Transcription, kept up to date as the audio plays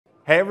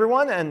Hey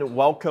everyone, and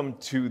welcome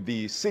to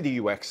the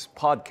CityUX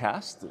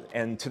podcast.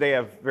 And today I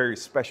have a very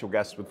special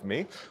guest with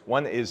me.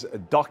 One is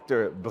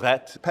Dr.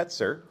 Brett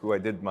Petzer, who I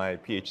did my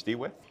PhD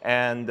with.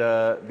 And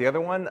the other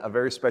one, a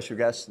very special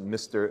guest,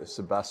 Mr.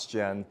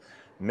 Sebastiaan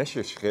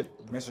Messerschmidt.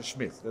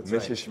 Messershmidt, that's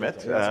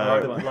Messershmidt.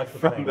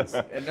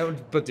 right. No,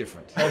 but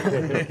different.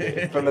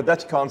 From the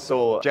Dutch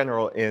Consulate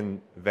General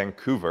in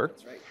Vancouver.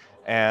 That's right.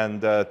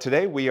 And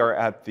today we are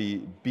at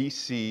the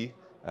BC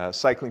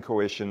Cycling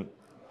Coalition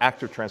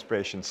Active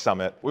Transportation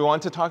Summit. We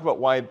want to talk about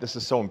why this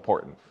is so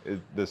important,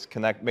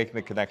 making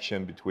the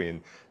connection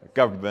between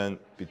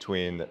government,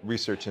 between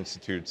research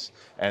institutes,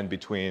 and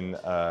between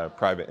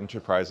private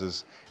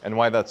enterprises, and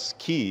why that's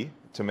key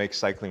to make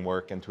cycling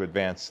work and to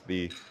advance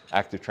the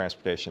active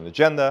transportation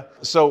agenda.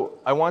 So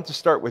I want to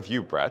start with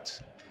you,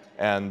 Brett,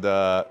 and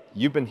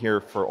you've been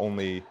here for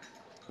only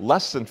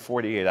less than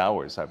 48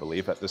 hours, I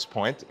believe, at this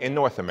point, in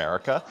North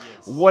America.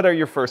 Yes. What are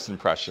your first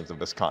impressions of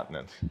this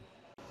continent?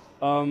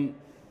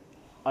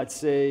 I'd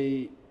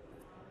say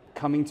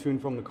coming to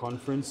and from the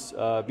conference,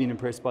 being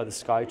impressed by the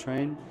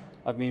SkyTrain.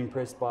 I've been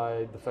impressed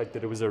by the fact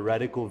that it was a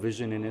radical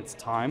vision in its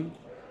time,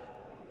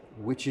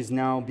 which is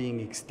now being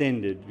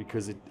extended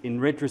because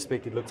in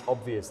retrospect, it looks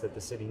obvious that the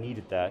city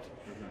needed that.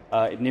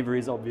 It never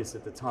is obvious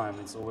at the time.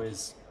 It's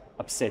always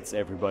upsets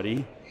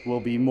everybody. Will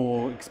be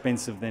more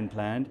expensive than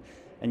planned.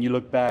 And you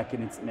look back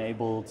and it's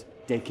enabled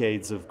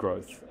decades of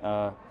growth.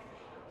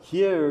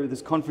 Here,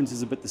 this conference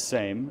is a bit the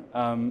same.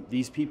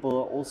 These people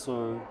are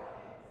also,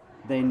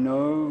 they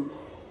know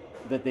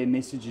that their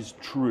message is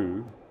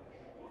true,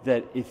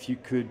 that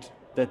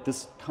that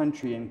this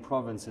country and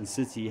province and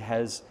city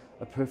has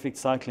a perfect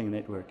cycling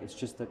network. It's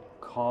just that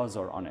cars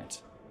are on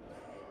it.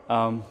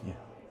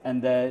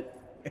 And that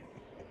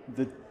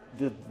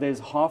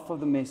there's half of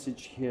the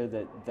message here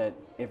that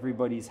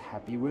everybody's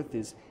happy with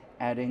is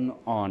adding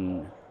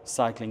on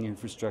cycling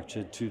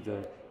infrastructure to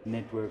the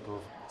network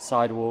of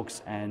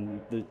sidewalks and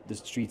the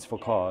streets for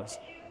cars.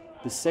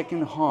 The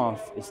second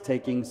half is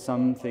taking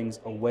some things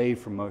away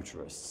from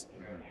motorists,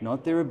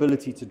 not their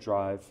ability to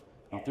drive,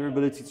 not their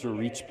ability to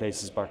reach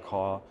places by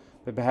car,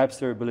 but perhaps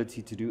their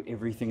ability to do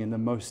everything in the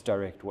most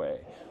direct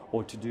way,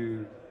 or to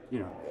do,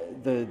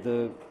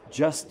 the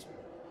just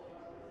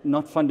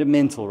not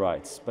fundamental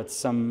rights, but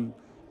some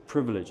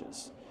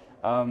privileges.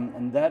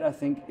 And that, I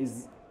think,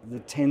 is the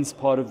tense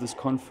part of this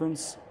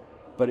conference,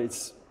 but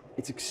it's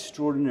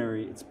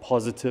extraordinary, it's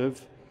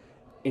positive.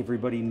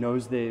 Everybody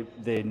knows their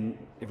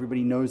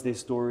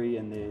story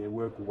and their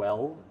work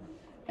well,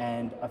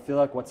 and I feel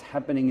like what's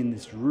happening in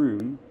this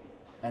room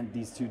and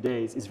these 2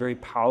 days is very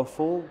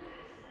powerful.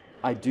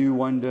 I do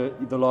wonder,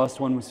 the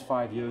last one was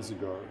 5 years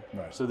ago,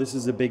 right. So this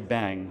is a big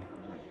bang,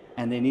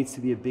 and there needs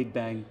to be a big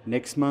bang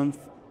next month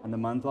and the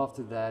month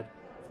after that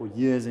for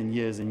years and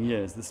years and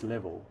years, this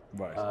level,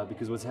 right.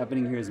 Because what's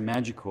happening here is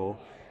magical,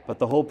 but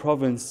the whole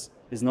province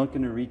is not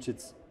going to reach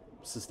its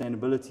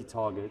sustainability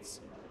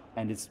targets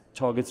and its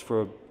targets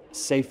for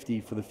safety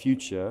for the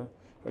future,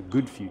 a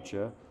good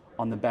future,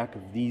 on the back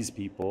of these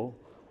people,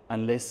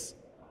 unless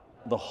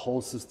the whole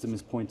system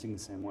is pointing the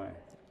same way.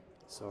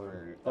 So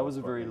that was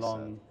a very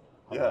long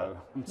hello.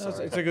 I'm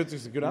sorry. It's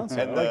a good answer.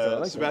 And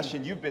like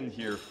Sebastiaan, you've been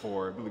here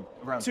for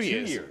around 2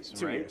 years, right?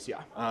 2 years,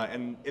 yeah.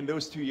 And in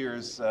those 2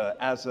 years,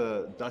 as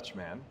a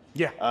Dutchman,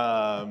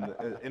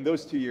 in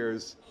those 2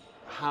 years,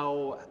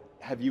 how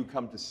have you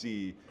come to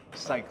see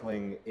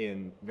cycling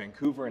in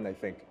Vancouver and I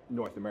think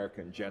North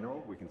America in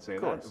general, we can say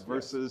that,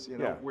 versus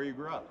where you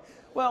grew up?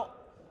 Well,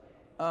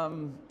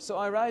 so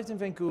I arrived in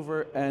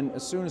Vancouver, and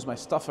as soon as my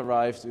stuff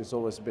arrived, it was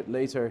always a bit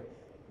later,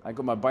 I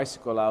got my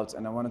bicycle out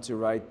and I wanted to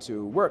ride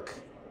to work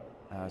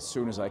as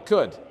soon as I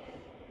could.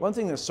 One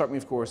thing that struck me,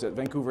 of course, that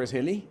Vancouver is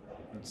hilly,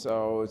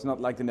 so it's not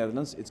like the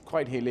Netherlands, it's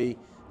quite hilly.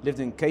 Lived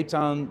in Cape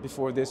Town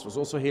before this, was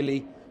also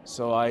hilly,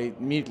 so I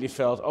immediately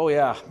felt, oh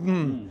yeah,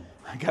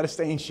 I gotta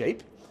stay in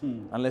shape.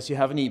 Unless you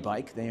have an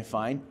e-bike, then you're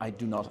fine. I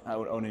do not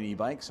own an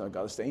e-bike, so I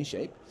got to stay in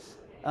shape.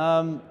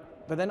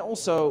 But then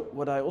also,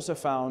 what I also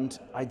found,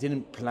 I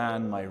didn't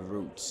plan my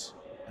route,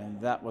 and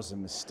that was a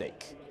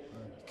mistake.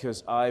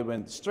 Because I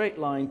went straight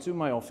line to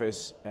my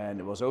office,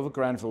 and it was over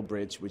Granville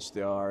Bridge, which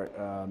they are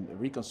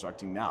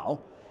reconstructing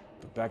now.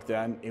 But back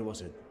then, it was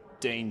a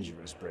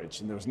dangerous bridge,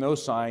 and there was no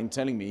sign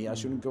telling me I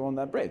shouldn't go on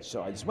that bridge,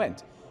 so I just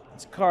went.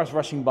 It's cars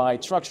rushing by,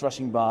 trucks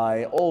rushing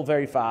by, all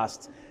very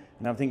fast.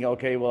 And I'm thinking,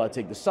 okay, well, I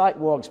take the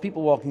sidewalks,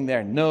 people walking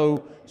there,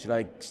 no. Should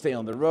I stay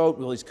on the road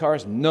with all these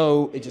cars?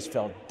 No. It just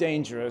felt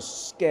dangerous,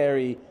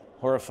 scary,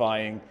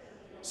 horrifying.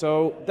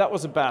 So that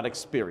was a bad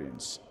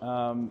experience.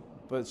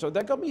 So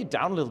that got me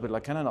down a little bit,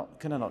 like, can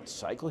I not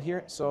cycle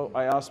here? So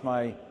I asked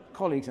my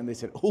colleagues and they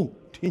said, oh,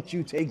 did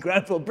you take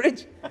Granville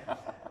Bridge?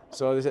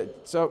 So they said,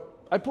 so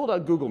I pulled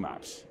out Google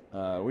Maps,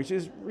 which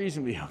is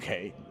reasonably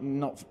okay,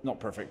 not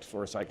perfect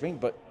for cycling,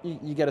 but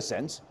you get a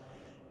sense.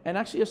 And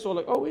actually I saw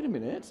like, oh, wait a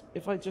minute,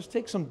 if I just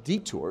take some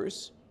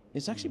detours,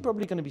 it's actually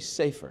probably going to be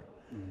safer.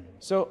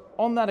 So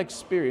on that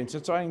experience,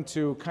 I'm trying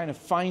to kind of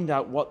find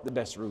out what the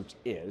best route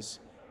is.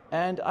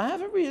 And I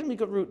have a reasonably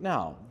good route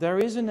now. There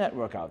is a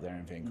network out there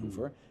in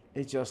Vancouver.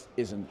 It just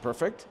isn't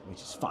perfect,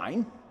 which is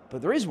fine,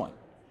 but there is one,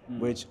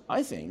 which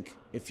I think,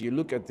 if you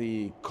look at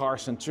the car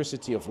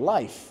centricity of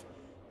life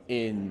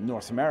in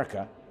North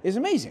America, is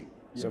amazing.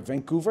 So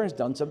Vancouver has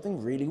done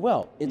something really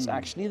well. It's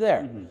actually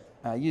there.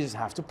 You just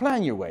have to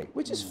plan your way,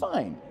 which is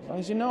fine. As long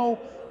as you know,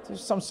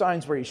 there's some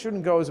signs where you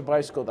shouldn't go as a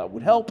bicycle that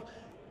would help.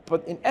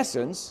 But in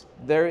essence,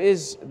 there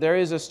is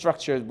a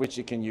structure which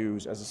you can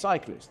use as a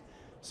cyclist.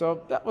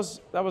 So that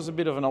was a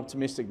bit of an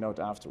optimistic note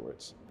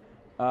afterwards.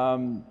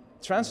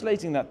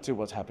 Translating that to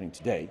what's happening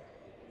today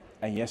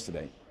and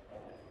yesterday,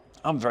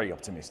 I'm very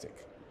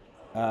optimistic.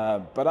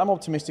 But I'm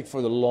optimistic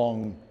for the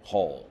long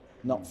haul,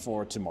 not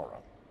for tomorrow.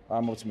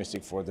 I'm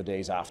optimistic for the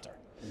days after.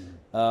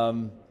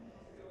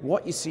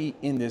 What you see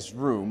in this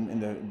room, in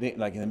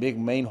the big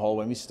main hall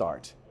when we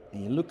start,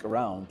 and you look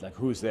around, like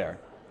who's there,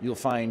 you'll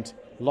find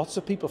lots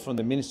of people from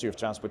the Ministry of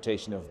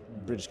Transportation of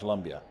British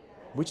Columbia,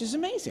 which is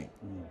amazing.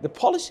 The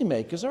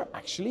policymakers are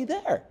actually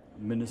there.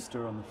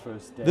 Minister on the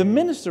first day. The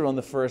minister on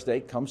the first day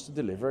comes to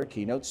deliver a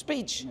keynote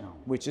speech,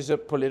 which is a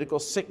political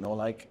signal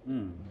like,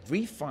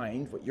 we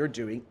find what you're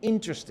doing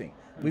interesting.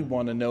 We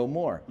want to know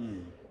more.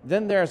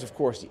 Then there's, of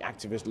course, the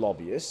activist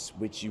lobbyists,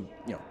 which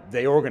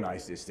they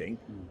organize this thing.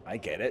 I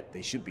get it,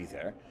 they should be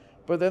there.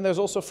 But then there's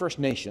also First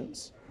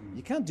Nations.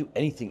 You can't do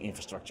anything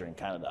infrastructure in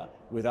Canada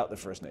without the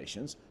First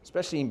Nations,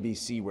 especially in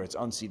BC where it's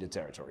unceded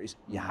territories.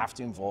 You have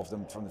to involve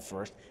them from the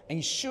first, and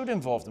you should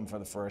involve them from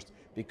the first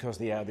because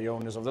they are the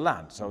owners of the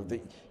land. So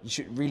you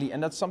should really,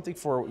 and that's something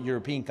for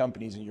European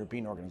companies and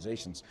European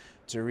organizations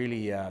to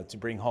really to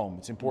bring home.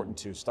 It's important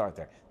to start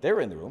there.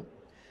 They're in the room.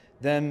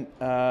 Then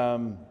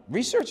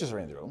researchers are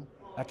in the room,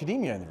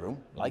 academia in the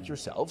room, like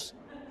yourselves,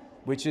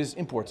 which is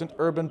important.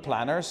 Urban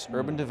planners,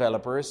 urban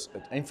developers,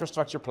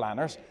 infrastructure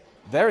planners,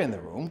 they're in the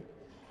room.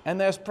 And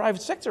there's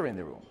private sector in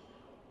the room.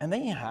 And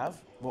then you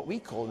have what we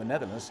call in the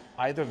Netherlands,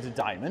 either the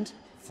diamond,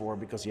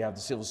 because you have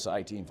the civil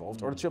society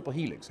involved, or the triple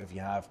helix, if you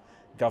have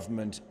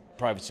government,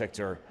 private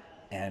sector,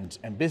 and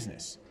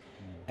business.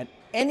 And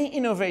any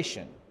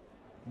innovation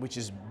which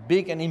is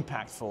big and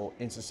impactful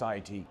in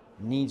society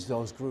needs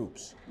those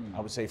groups.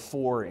 I would say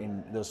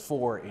those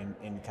four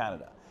in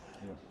Canada.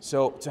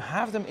 So to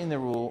have them in the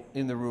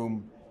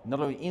room,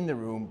 not only in the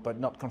room, but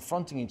not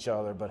confronting each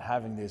other, but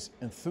having this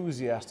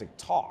enthusiastic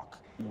talk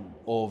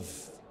of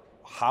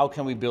how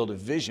can we build a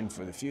vision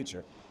for the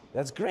future,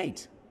 that's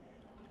great.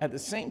 At the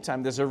same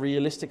time, there's a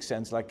realistic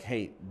sense like,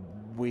 hey,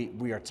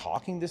 we are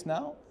talking this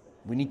now,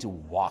 we need to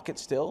walk it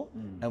still,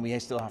 and we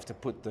still have to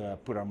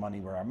put our money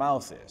where our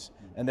mouth is.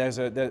 And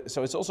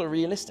so it's also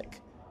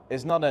realistic.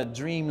 It's not a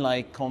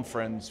dream-like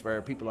conference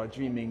where people are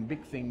dreaming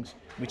big things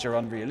which are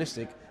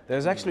unrealistic.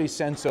 There's actually a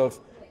sense of,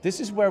 this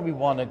is where we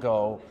want to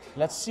go,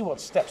 let's see what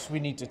steps we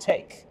need to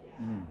take.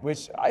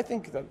 Which I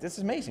think that this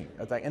is amazing.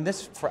 And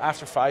this,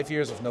 after 5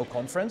 years of no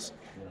conference,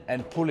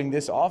 and pulling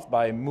this off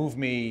by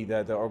MoveMe,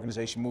 the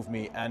organization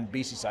MoveMe, and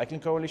BC Cycling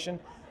Coalition,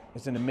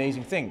 it's an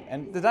amazing thing.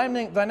 And the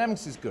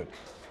dynamics is good.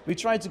 We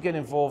tried to get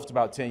involved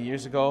about 10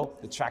 years ago.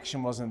 The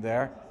traction wasn't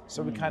there,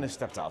 so we kind of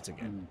stepped out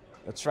again.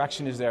 The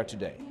traction is there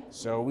today.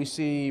 So we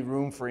see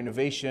room for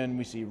innovation,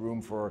 we see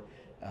room for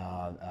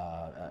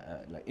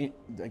the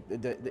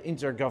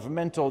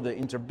intergovernmental, the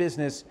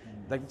interbusiness,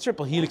 like the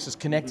triple helix is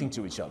connecting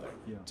to each other.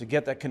 To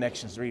get that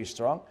connection is really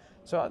strong.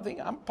 So I think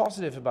I'm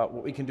positive about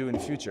what we can do in the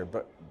future,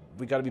 but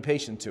we got to be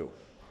patient too,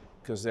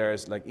 because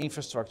there's like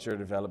infrastructure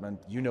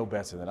development, you know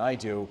better than I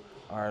do,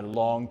 are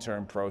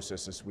long-term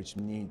processes which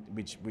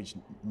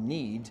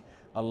need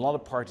a lot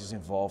of parties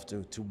involved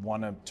to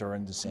want to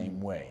turn the same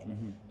way.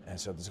 And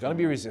so there's going to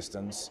be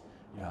resistance.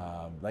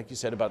 Like you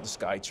said about the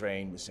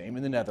SkyTrain, the same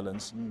in the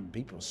Netherlands,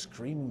 people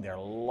screaming their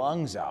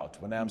lungs out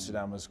when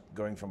Amsterdam was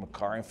going from a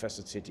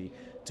car-infested city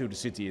to the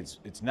city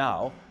it's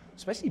now.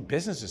 Especially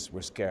businesses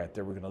were scared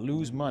they were going to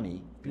lose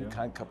money. People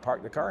can't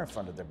park the car in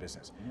front of their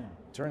business.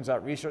 Turns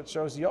out research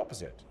shows the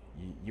opposite.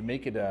 You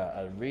make it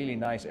a really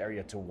nice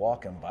area to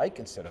walk and bike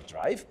instead of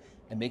drive,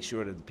 and make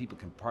sure that the people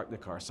can park the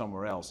car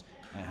somewhere else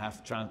and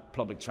have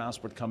public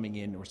transport coming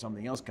in or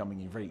something else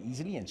coming in very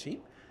easily and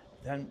cheap.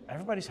 Then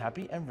everybody's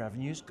happy and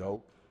revenues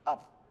go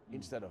up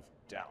instead of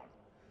down.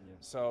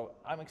 So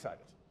I'm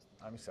excited.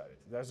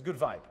 There's a good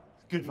vibe.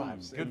 Good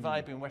vibes. Good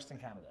vibe in Western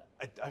Canada.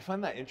 I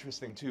find that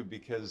interesting too,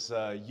 because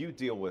you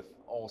deal with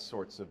all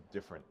sorts of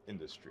different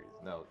industries.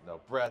 Now,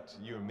 Brett,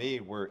 you and me,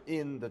 we're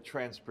in the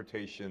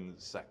transportation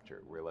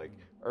sector. We're like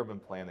urban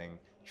planning,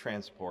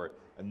 transport,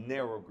 a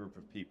narrow group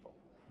of people,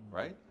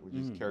 right? Would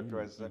you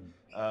characterize that?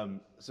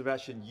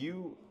 Sebastiaan,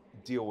 you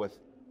deal with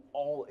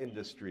all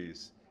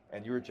industries,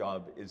 and your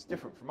job is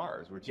different from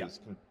ours, which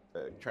is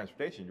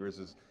transportation. Yours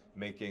is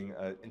making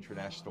an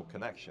international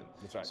connection.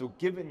 That's right. So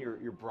given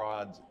your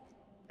broad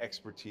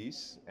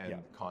expertise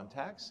and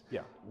contacts,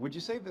 would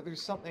you say that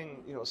there's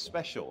something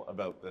special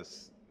about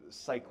this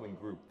cycling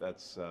group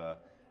that's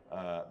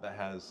that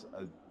has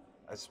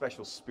a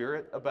special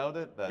spirit about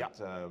it, that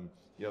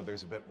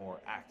there's a bit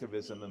more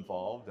activism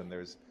involved, and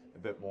there's a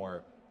bit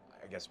more,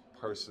 I guess,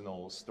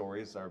 personal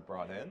stories are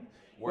brought in?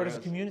 Whereas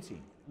there's a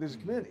community. There's a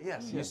community,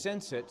 yes. You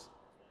sense it,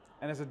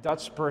 and as a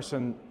Dutch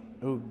person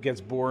who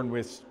gets born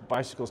with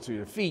bicycles to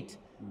your feet,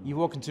 you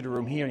walk into the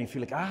room here and you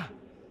feel like,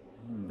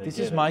 this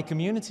is my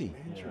community.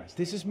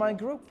 This is my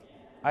group.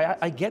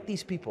 I get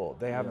these people.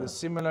 They have this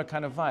similar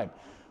kind of vibe.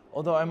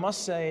 Although I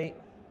must say,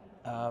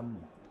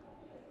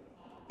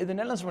 in the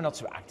Netherlands we're not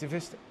so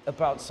activist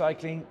about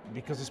cycling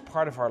because it's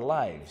part of our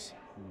lives.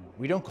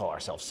 We don't call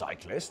ourselves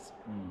cyclists.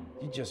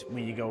 You just,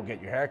 when you go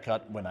get your hair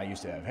cut, when I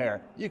used to have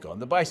hair, you go on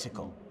the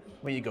bicycle.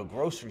 When you go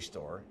grocery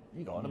store,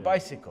 you go on a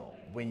bicycle.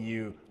 When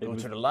you go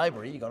to the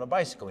library, you go on a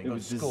bicycle. When you go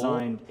to school,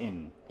 designed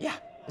in. Yeah,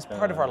 it's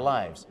part of our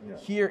lives.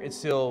 Here it's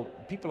still,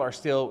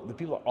 the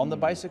people on the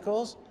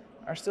bicycles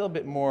are still a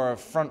bit more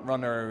front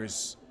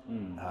runners,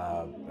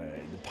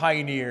 the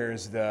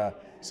pioneers,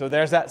 so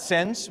there's that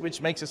sense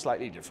which makes it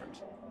slightly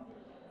different.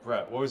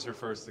 Brett, what was your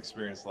first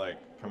experience like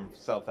from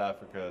South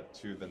Africa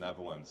to the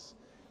Netherlands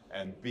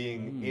and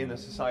being in a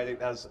society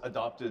that has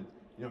adopted,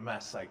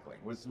 mass cycling?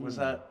 Was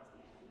that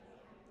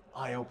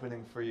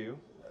eye-opening for you?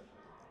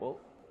 Well,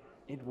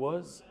 it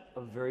was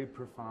a very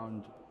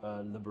profound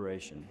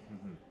liberation.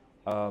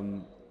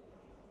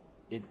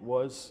 It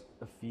was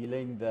a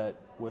feeling that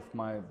with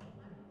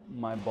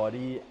my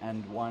body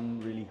and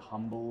one really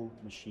humble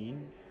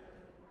machine,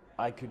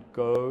 I could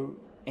go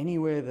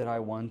anywhere that I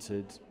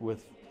wanted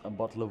with a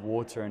bottle of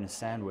water and a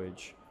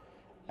sandwich.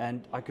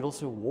 And I could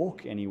also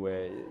walk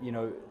anywhere.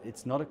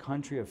 It's not a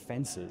country of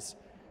fences.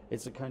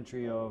 It's a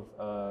country of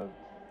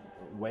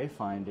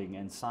wayfinding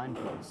and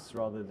signposts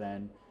rather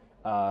than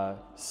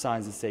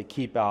signs that say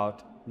keep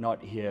out,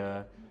 not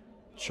here,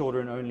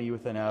 children only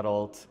with an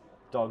adult,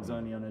 dogs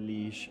only on a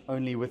leash,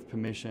 only with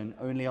permission,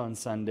 only on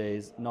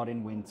Sundays, not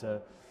in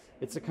winter.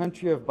 It's a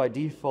country of, by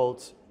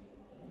default,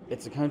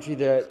 it's a country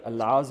that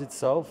allows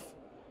itself,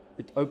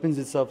 it opens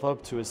itself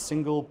up to a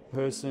single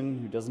person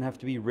who doesn't have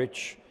to be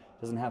rich,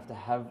 doesn't have to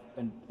have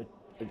an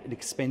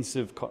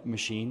expensive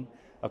machine,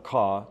 a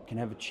car, can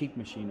have a cheap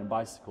machine, a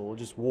bicycle, or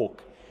just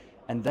walk.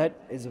 And that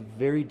is a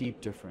very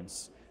deep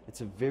difference.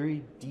 It's a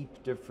very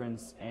deep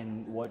difference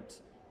in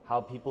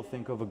how people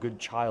think of a good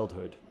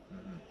childhood.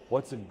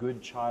 What's a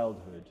good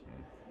childhood?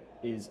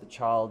 Is a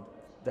child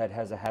that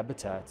has a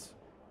habitat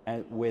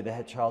and where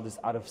the child is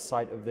out of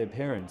sight of their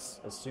parents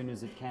as soon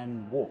as it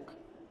can walk.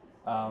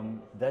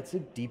 That's a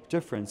deep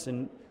difference,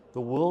 and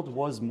the world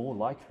was more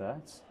like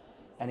that.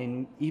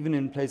 And even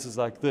in places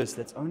like this,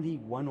 that's only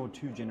 1 or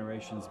 2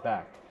 generations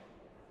back.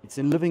 It's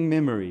in living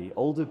memory.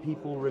 Older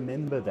people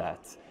remember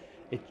that.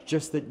 It's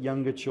just that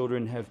younger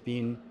children have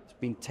been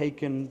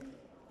taken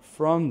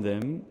from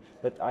them.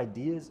 But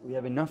we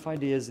have enough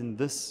ideas in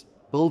this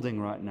building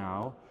right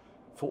now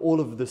for all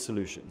of the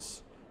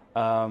solutions.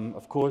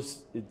 Of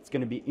course, it's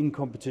going to be in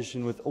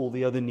competition with all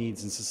the other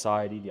needs in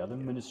society, the other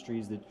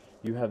ministries that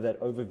you have that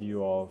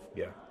overview of.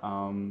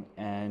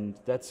 And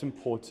that's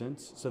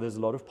important. So there's a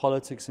lot of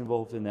politics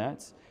involved in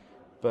that.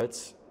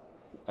 But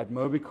at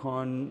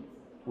Mobycon,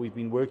 we've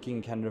been working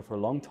in Canada for a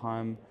long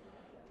time.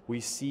 We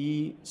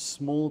see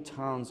small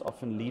towns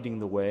often leading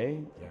the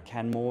way.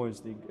 Canmore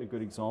is a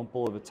good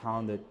example of a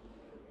town that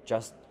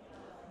just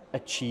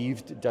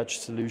achieved Dutch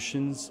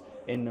solutions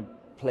in a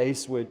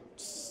place where it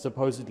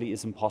supposedly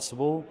is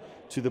impossible,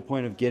 to the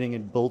point of getting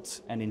it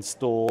built and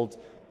installed,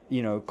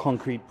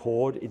 concrete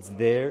poured. It's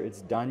there,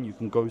 it's done, you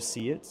can go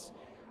see it.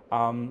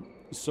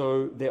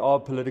 So there are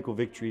political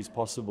victories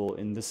possible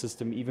in the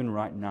system even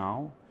right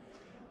now.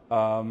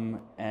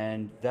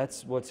 And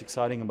that's what's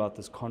exciting about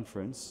this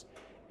conference,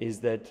 is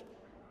that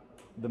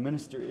the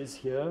minister is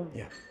here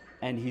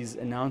and he's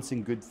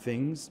announcing good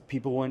things.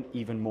 People want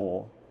even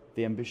more.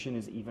 The ambition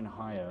is even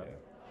higher.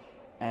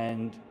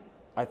 And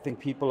I think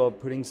people are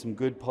putting some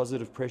good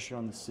positive pressure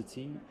on the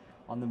city,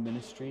 on the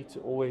ministry, to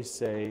always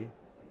say,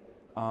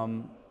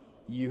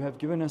 you have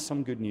given us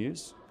some good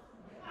news,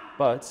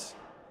 but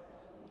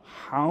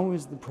how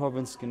is the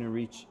province going to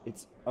reach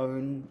its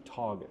own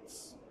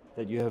targets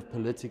that you have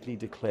politically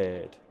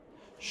declared?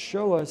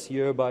 Show us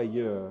year by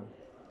year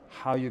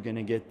how you're going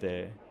to get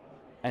there,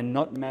 and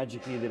not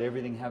magically that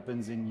everything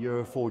happens in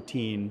year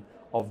 14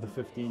 of the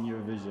 15-year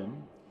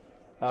vision.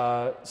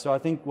 So I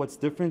think what's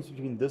different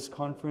between this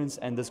conference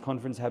and this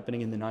conference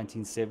happening in the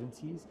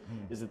 1970s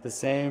is that the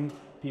same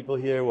people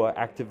here were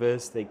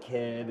activists, they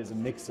cared, there's a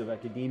mix of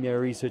academia,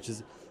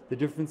 researchers. The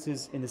difference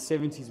is in the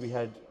 70s we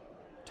had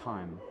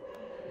time.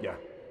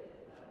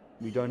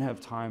 We don't have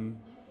time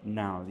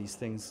now.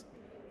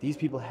 These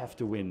people have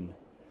to win.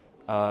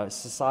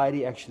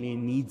 Society actually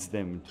needs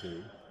them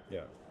to.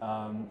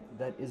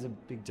 That is a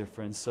big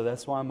difference. So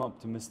that's why I'm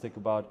optimistic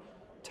about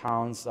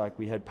towns like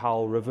we had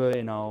Powell River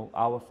in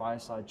our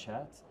fireside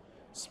chat.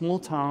 Small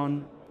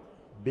town,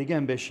 big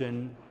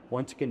ambition,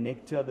 want to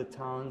connect to other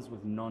towns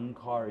with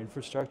non-car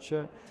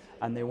infrastructure,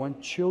 and they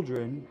want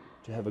children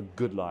to have a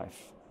good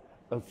life,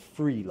 a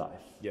free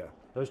life.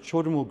 Those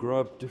children will grow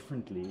up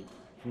differently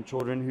from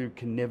children who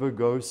can never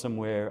go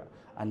somewhere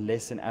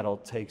unless an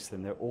adult takes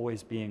them. They're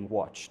always being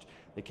watched.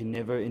 They can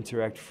never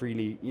interact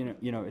freely.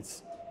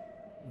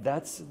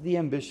 That's the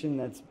ambition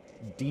that's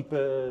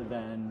deeper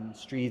than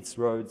streets,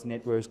 roads,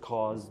 networks,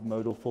 cars,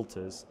 modal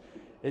filters.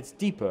 It's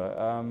deeper.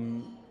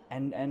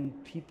 and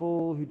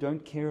people who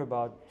don't care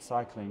about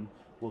cycling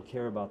will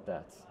care about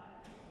that.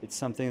 It's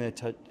something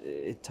that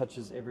it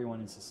touches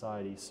everyone in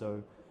society.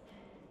 So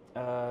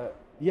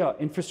yeah,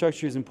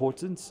 infrastructure is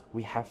important.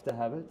 We have to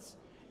have it.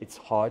 It's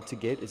hard to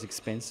get, it's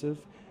expensive,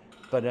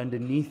 but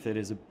underneath it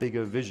is a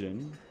bigger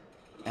vision,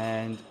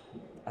 and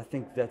I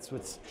think that's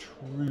what's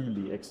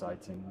truly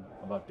exciting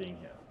about being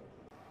here.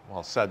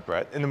 Well said,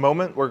 Brett. In a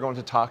moment, we're going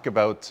to talk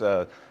about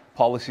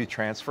policy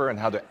transfer and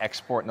how to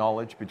export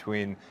knowledge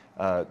between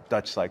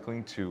Dutch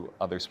cycling to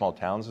other small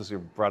towns, as you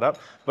brought up.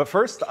 But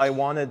first, I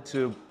wanted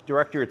to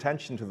direct your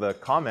attention to the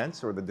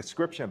comments or the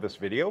description of this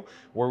video,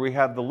 where we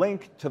have the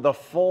link to the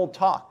full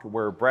talk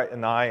where Brett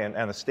and I and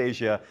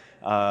Anastasia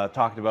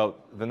talked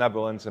about the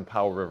Netherlands and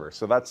Powell River.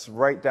 So that's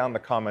right down the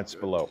comments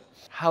below.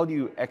 How do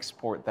you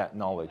export that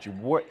knowledge?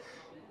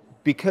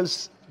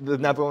 Because the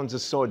Netherlands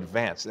is so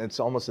advanced, and it's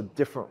almost a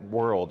different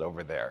world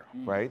over there,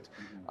 right?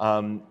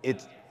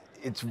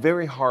 It's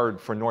very hard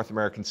for North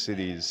American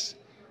cities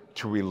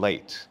to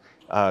relate,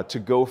 to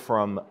go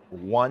from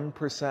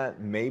 1%,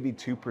 maybe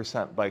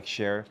 2% bike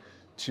share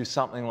to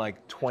something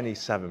like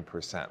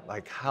 27%.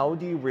 Like, how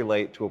do you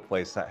relate to a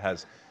place that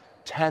has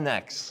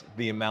 10x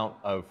the amount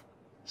of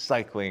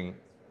cycling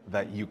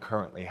that you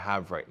currently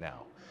have right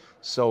now?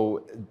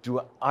 So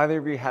do either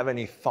of you have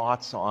any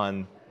thoughts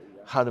on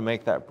how to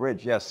make that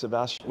bridge? Yes,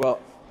 Sebastian. Well,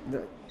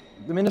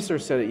 the minister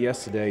said it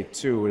yesterday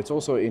too. It's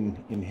also in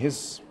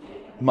his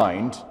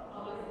mind.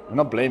 I'm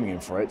not blaming him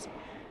for it.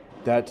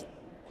 That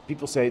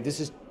people say this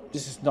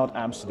is not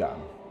Amsterdam.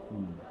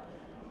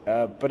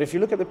 But if you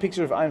look at the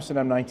picture of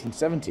Amsterdam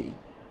 1970,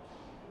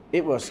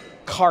 it was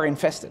car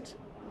infested.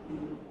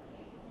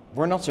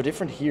 We're not so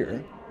different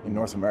here in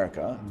North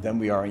America than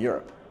we are in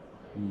Europe.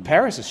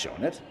 Paris has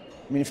shown it.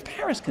 I mean, if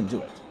Paris can do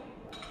it,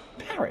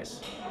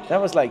 Paris, that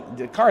was like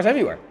the cars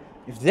everywhere.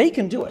 If they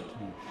can do it,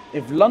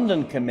 if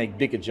London can make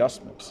big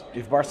adjustments,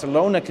 if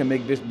Barcelona can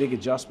make big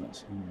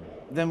adjustments,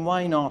 then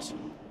why not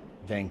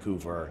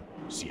Vancouver,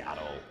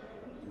 Seattle?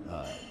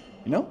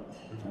 You know,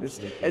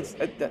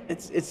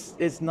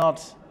 it's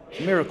not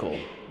a miracle.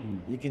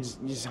 You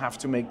just have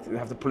to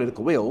have the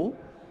political will,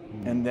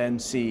 and then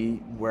see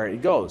where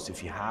it goes.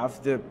 If you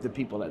have the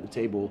people at the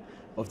table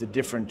of the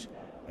different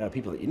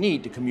people that you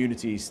need, the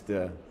communities,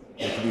 the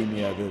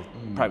academia, the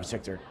private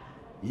sector,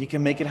 you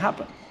can make it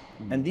happen.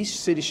 And these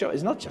cities show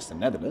it's not just the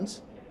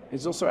Netherlands;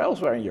 it's also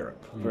elsewhere in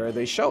Europe where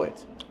they show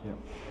it. Yeah.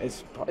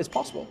 It's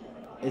possible.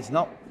 It's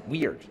not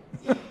weird.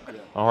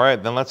 All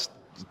right, then let's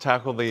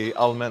tackle the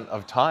element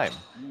of time.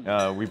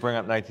 We bring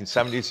up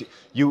 1970s.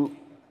 You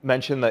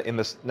mentioned that in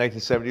the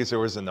 1970s there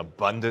was an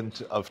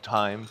abundance of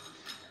time.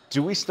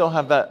 Do we still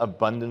have that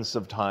abundance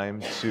of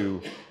time to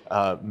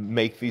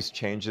make these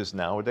changes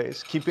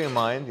nowadays? Keeping in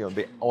mind,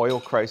 the oil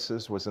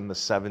crisis was in the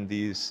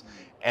 70s,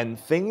 and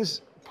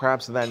things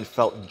perhaps then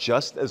felt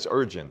just as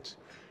urgent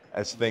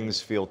as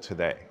things feel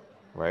today,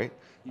 right?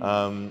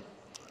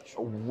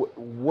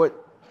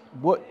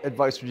 What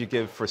advice would you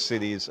give for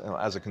cities,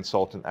 as a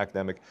consultant,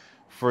 academic,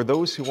 for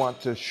those who want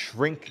to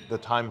shrink the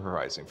time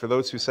horizon, for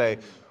those who say,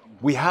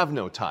 we have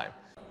no time?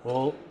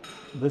 Well,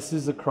 this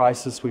is a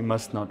crisis we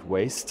must not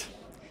waste.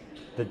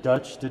 The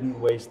Dutch didn't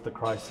waste the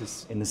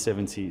crisis in the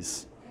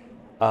 70s.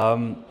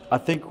 I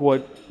think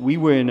we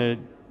were in a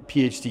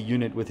PhD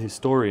unit with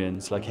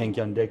historians like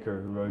Henk-Jan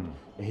Dekker, who wrote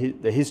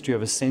the history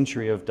of a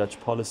century of Dutch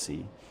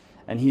policy.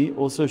 And he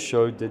also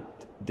showed that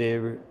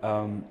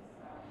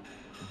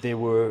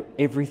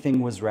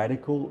everything was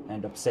radical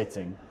and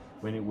upsetting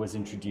when it was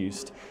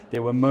introduced.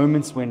 There were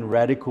moments when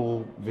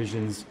radical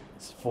visions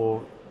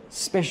for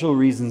special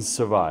reasons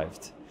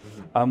survived.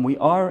 We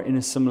are in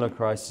a similar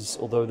crisis,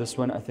 although this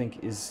one I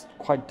think is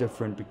quite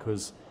different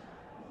because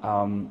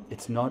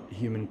it's not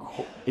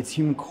it's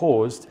human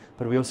caused,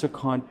 but we also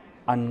can't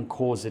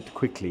uncause it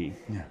quickly.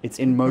 Yeah. It's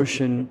in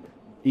motion.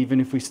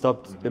 Even if we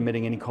stopped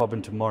emitting any carbon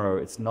tomorrow,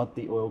 it's not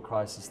the oil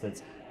crisis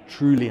that's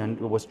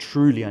was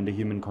truly under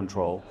human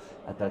control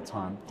at that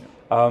time.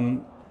 Yeah.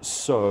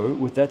 So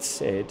with that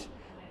said,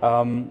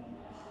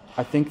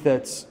 I think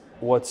that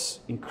what's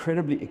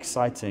incredibly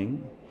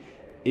exciting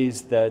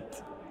is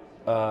that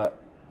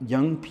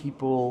young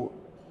people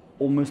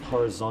almost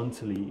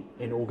horizontally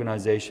in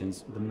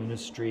organizations, the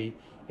ministry,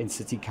 in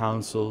city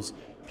councils,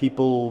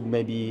 people,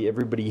 maybe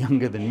everybody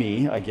younger than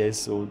me, I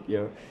guess, or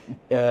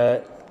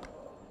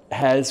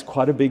has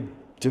quite a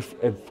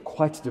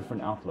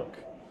different outlook.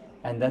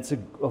 And that's a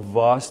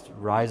vast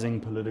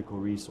rising political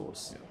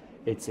resource. Yeah.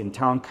 It's in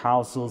town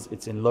councils,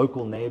 it's in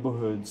local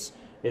neighborhoods,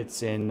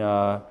 it's in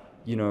the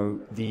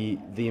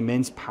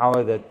immense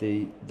power that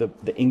the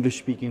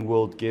English-speaking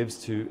world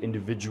gives to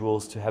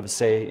individuals to have a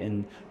say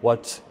in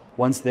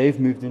once they've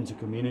moved into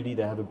community,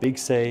 they have a big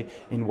say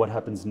in what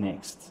happens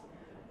next.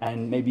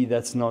 And maybe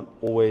that's not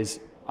always,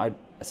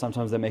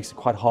 sometimes that makes it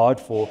quite hard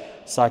for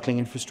cycling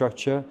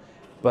infrastructure,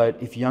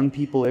 but if young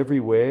people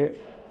everywhere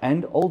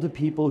and older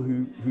people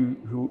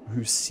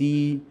who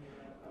see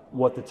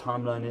what the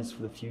timeline is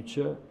for the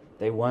future,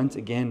 they want,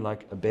 again,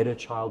 like a better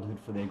childhood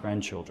for their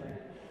grandchildren.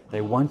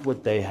 They want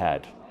what they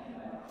had.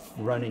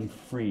 running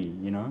free,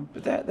 you know?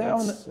 But I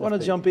want to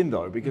jump in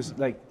though, because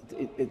like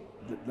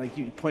like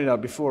you pointed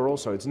out before,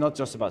 also it's not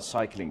just about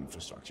cycling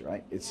infrastructure,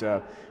 right? It's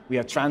we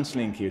have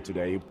TransLink here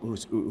today,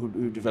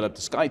 who developed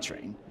the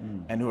SkyTrain,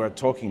 and who are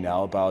talking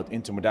now about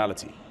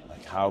intermodality.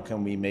 Like how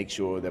can we make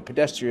sure that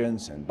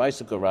pedestrians and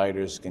bicycle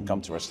riders can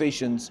come to our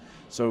stations,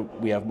 so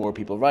we have more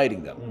people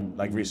riding them.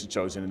 Like research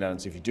shows in the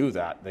Netherlands, if you do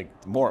that, like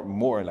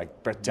more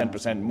like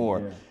 10%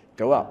 more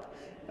go up.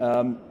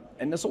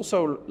 And there's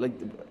also, like,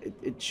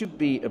 it should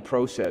be a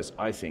process,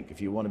 I think,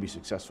 if you want to be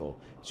successful,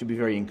 it should be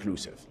very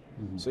inclusive.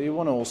 So you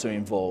want to also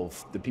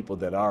involve the people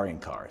that are in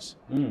cars.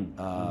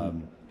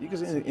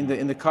 Because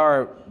in the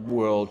car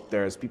world,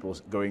 there's people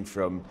going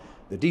from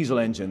the diesel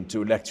engine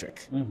to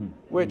electric,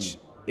 which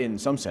in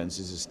some sense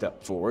is a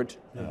step forward.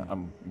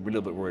 I'm a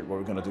little bit worried what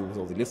we're going to do with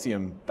all the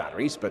lithium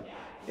batteries, but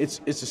it's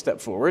a step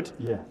forward.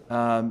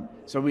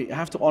 So we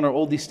have to honor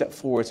all these step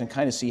forwards and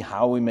kind of see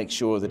how we make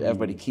sure that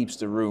everybody keeps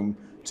the room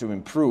to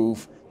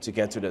improve to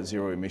get to that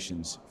zero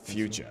emissions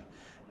future.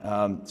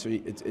 So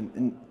it's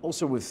and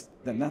also with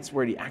that's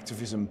where the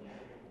activism,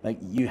 like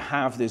you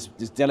have this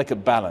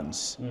delicate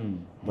balance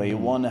where you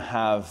want to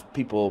have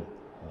people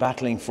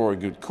battling for a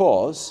good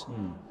cause,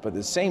 but at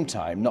the same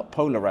time not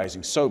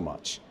polarizing so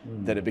much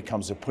that it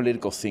becomes a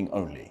political thing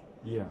only.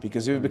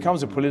 Because if it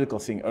becomes a political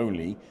thing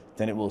only,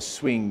 then it will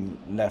swing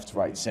left,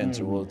 right,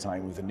 center all the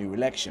time with a new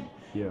election.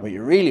 What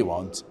you really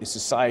want is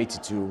society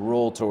to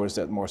roll towards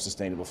that more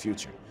sustainable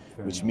future,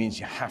 which means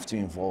you have to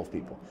involve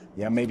people.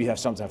 Maybe you have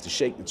sometimes have to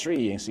shake the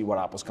tree and see what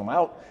apples come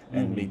out,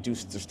 and they do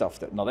the stuff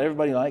that not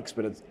everybody likes,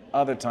 but at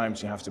other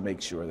times you have to make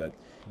sure that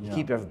you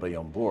keep everybody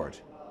on board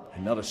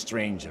and not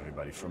estrange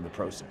everybody from the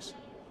process.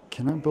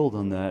 Can I build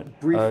on that?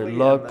 Briefly.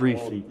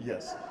 Briefly.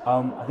 Yes.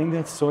 I think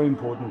that's so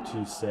important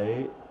to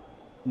say.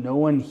 No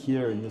one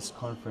here in this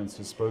conference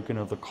has spoken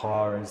of the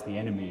car as the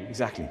enemy.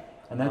 Exactly.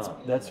 And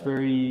that's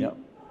very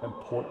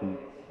important.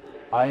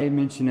 I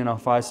mentioned in our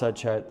fireside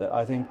chat that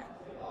I think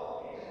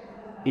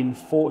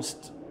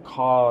enforced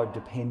car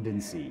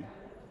dependency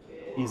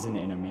is an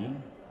enemy.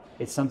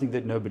 It's something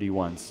that nobody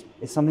wants.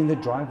 It's something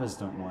that drivers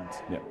don't want,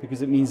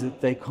 because it means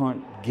that they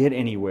can't get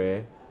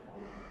anywhere.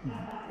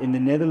 In the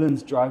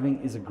Netherlands, driving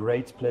is a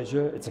great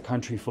pleasure. It's a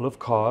country full of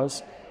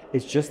cars.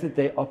 It's just that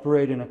they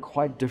operate in a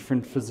quite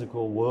different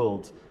physical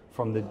world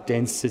from the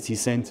dense city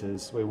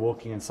centers where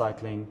walking and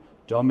cycling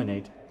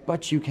dominate.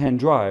 But you can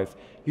drive.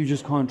 You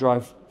just can't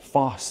drive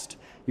fast.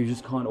 You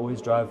just can't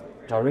always drive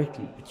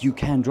directly, but you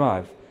can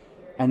drive.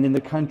 And then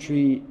the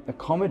country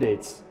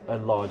accommodates a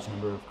large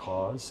number of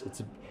cars.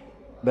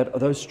 But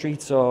those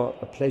streets are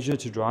a pleasure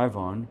to drive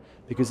on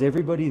because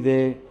everybody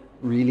there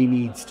really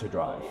needs to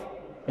drive.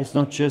 It's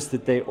not just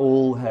that they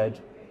all had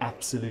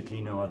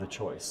absolutely no other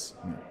choice,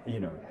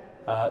 you know.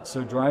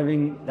 So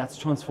driving, that's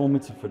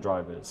transformative for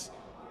drivers.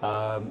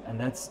 And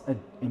that's an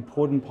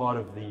important part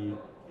of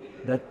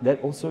that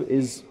also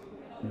is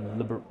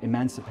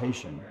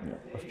emancipation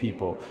of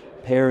people.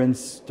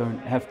 Parents don't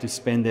have to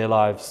spend their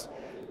lives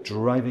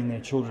driving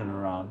their children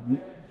around.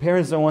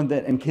 Parents don't want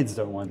that, and kids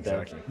don't want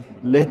that.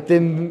 Let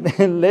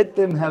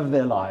them have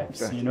their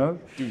lives, you know?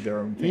 Do their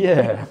own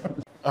thing.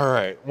 All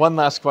right, one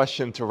last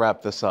question to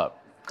wrap this up.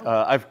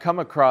 I've come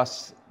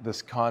across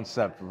this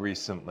concept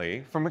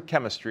recently from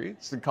chemistry.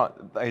 It's the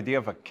idea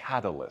of a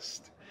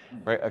catalyst,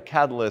 right? A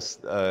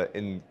catalyst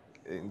in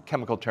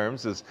chemical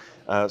terms is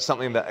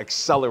something that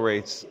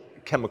accelerates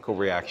chemical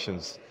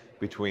reactions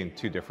between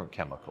two different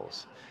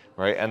chemicals,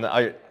 right? And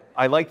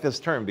I like this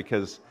term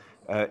because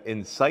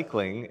in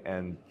cycling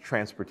and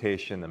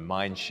transportation and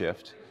mind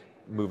shift,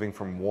 moving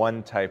from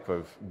one type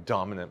of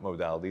dominant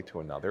modality to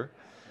another,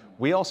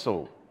 we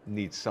also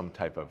need some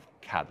type of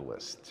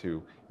catalyst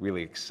to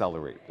really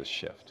accelerate this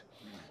shift.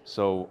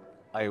 So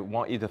I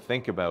want you to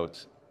think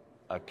about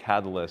a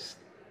catalyst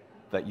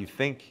that you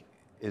think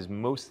is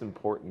most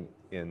important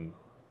in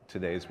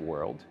today's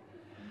world.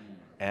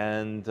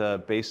 And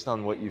based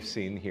on what you've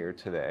seen here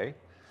today,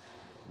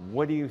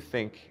 what do you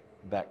think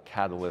that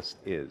catalyst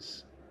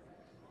is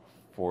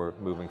for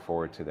moving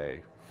forward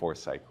today for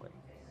cycling?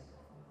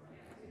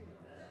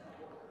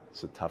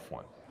 It's a tough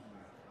one.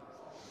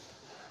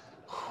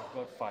 I've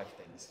got 5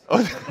 things.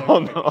 Oh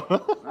no.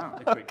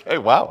 Okay,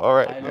 wow, all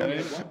right.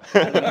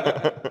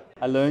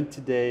 I learned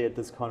today at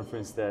this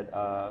conference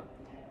that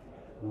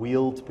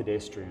wheeled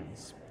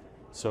pedestrians,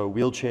 so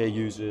wheelchair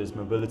users,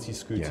 mobility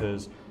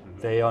scooters,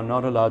 they are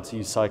not allowed to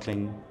use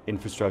cycling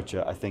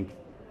infrastructure, I think,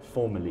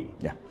 formally.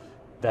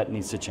 That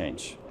needs to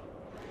change.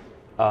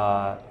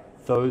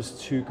 Those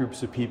two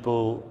groups of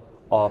people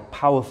are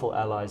powerful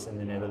allies in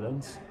the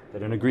Netherlands. They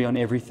don't agree on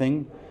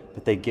everything,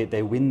 but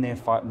they win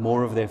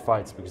more of their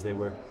fights because they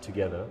work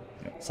together.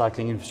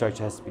 Cycling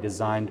infrastructure has to be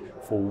designed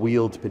for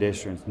wheeled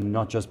pedestrians,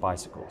 not just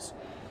bicycles.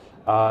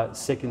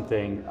 Second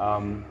thing,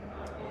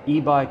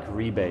 e-bike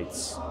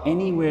rebates.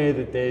 Anywhere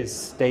that there's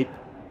state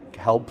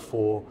help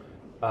for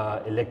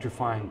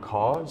electrifying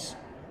cars,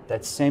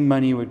 that same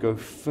money would go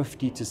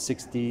 50 to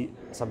 60,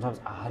 sometimes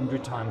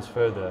 100 times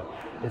further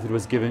if it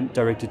was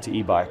directed to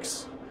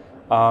e-bikes.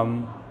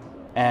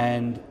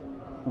 And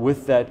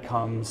with that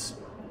comes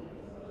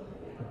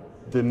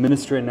the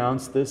minister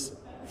announced this,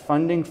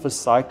 funding for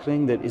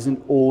cycling that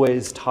isn't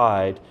always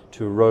tied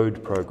to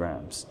road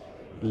programs.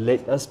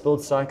 Let us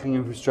build cycling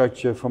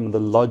infrastructure from the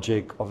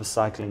logic of a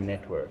cycling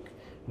network,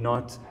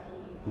 not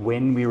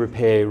when we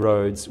repair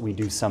roads, we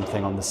do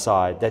something on the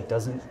side. That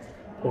doesn't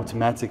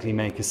automatically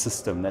make a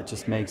system. That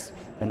just makes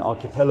an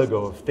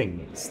archipelago of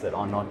things that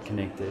are not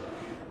connected.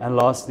 And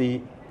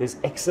lastly, there's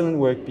excellent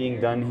work being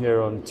done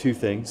here on two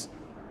things: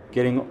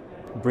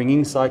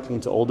 bringing cycling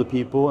to older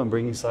people and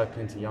bringing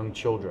cycling to young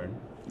children.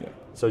 Yeah.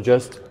 So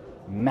just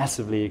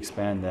massively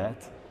expand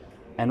that.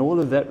 And all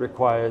of that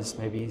requires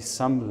maybe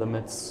some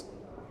limits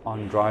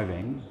on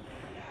driving.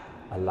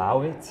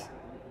 Allow it.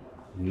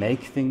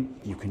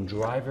 You can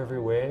drive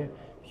everywhere.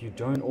 You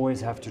don't always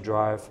have to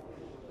drive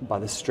by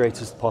the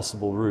straightest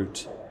possible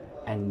route,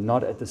 and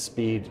not at the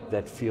speed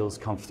that feels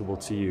comfortable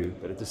to you,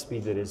 but at the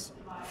speed that is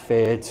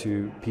fair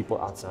to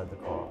people outside the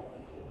car.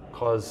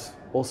 Cars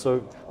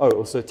also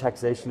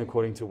taxation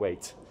according to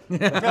weight.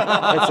 That's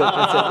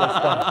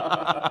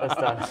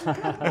done.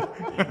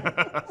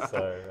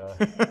 So.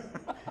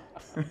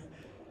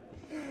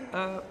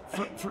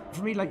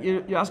 For me, like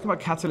you're asking about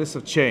catalysts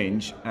of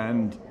change,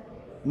 and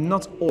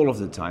not all of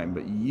the time,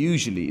 but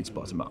usually it's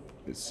bottom up.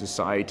 It's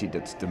society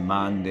that's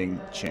demanding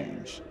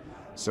change.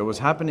 So what's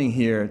happening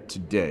here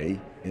today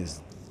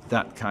is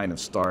that kind of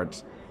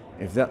start.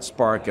 If that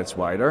spark gets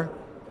wider,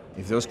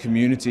 if those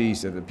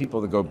communities, the people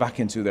that go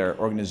back into their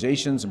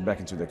organizations and back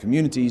into their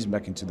communities,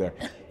 back into their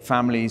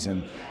families,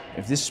 and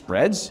if this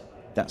spreads,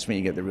 that's when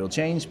you get the real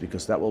change,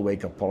 because that will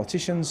wake up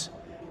politicians.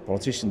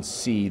 Politicians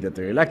see that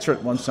their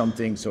electorate wants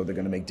something, so they're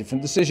going to make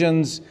different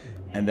decisions,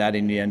 and that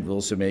in the end will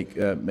also make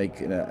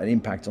an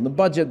impact on the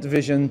budget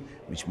division,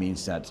 which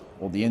means that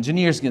all the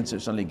engineers can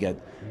suddenly get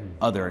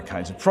other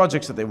kinds of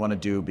projects that they want to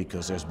do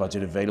because there's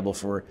budget available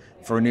for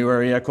a new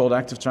area called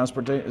active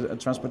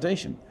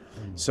transportation.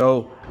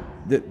 So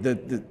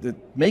the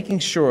making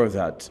sure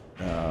that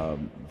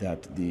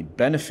the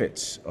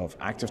benefits of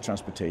active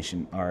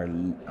transportation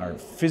are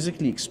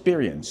physically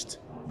experienced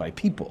by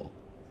people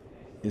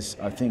is,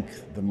 I think,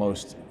 the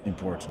most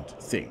important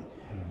thing.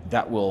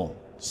 That will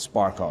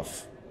spark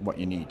off what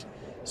you need.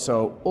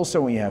 So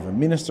also when you have a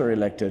minister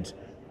elected,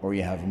 or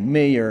you have a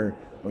mayor,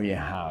 or you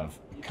have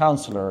a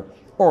councillor,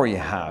 or you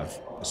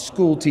have a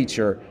school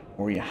teacher,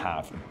 or you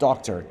have a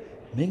doctor,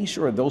 making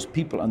sure those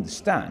people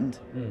understand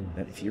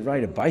that if you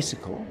ride a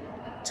bicycle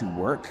to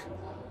work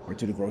or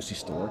to the grocery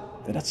store,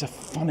 that's a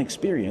fun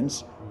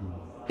experience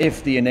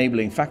if the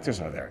enabling factors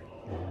are there.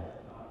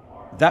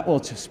 That will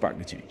just spark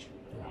the change,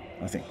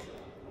 I think,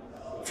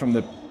 from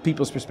the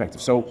people's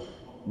perspective. So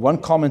one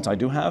comment I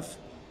do have,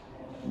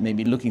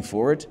 maybe looking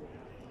forward,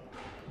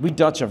 we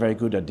Dutch are very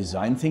good at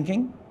design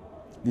thinking.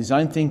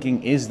 Design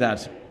thinking is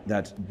that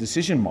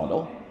decision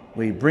model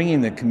where you bring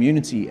in the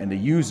community and the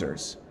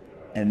users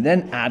and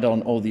then add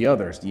on all the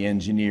others, the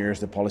engineers,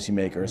 the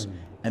policymakers,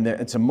 and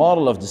it's a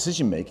model of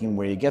decision making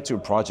where you get to a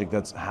project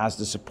that has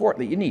the support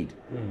that you need.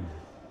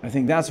 I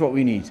think that's what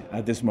we need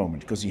at this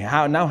moment, because you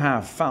now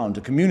have found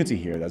a community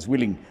here that's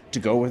willing to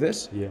go with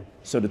this. Yeah.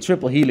 So the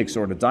triple helix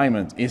or the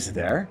diamond is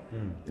there.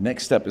 The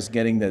next step is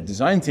getting the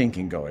design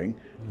thinking going.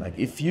 Like,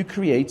 if you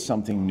create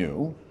something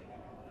new,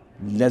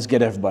 let's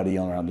get everybody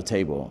around the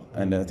table.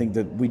 And I think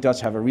that we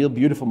Dutch have a real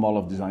beautiful model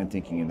of design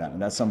thinking in that.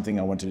 And that's something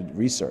I want to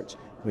research,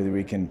 whether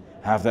we can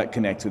have that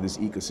connect to this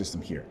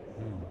ecosystem here.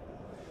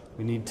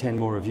 We need 10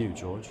 more of you,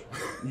 George.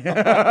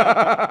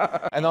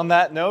 And on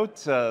that note,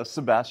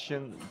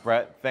 Sebastiaan,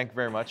 Brett, thank you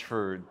very much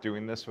for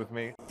doing this with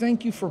me.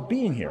 Thank you for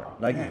being here.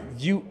 Like,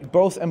 you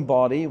both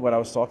embody what I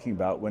was talking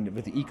about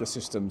with the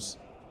ecosystems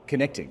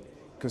connecting,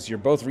 because you're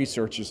both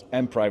researchers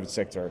and private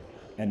sector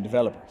and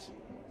developers.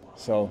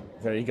 So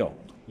there you go.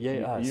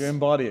 Yay us. You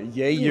embody it.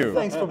 Yay you.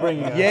 Thanks for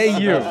bringing us. Yay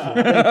you.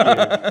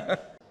 Thank you.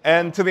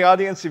 And to the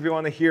audience, if you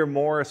want to hear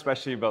more,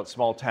 especially about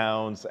small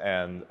towns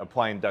and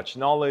applying Dutch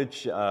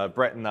knowledge,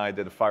 Brett and I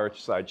did a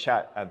fireside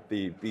chat at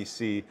the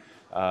BC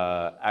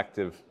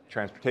Active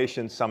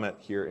Transportation Summit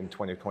here in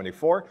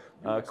 2024.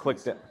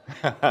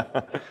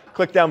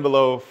 Click down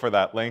below for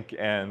that link,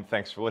 and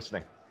thanks for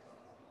listening.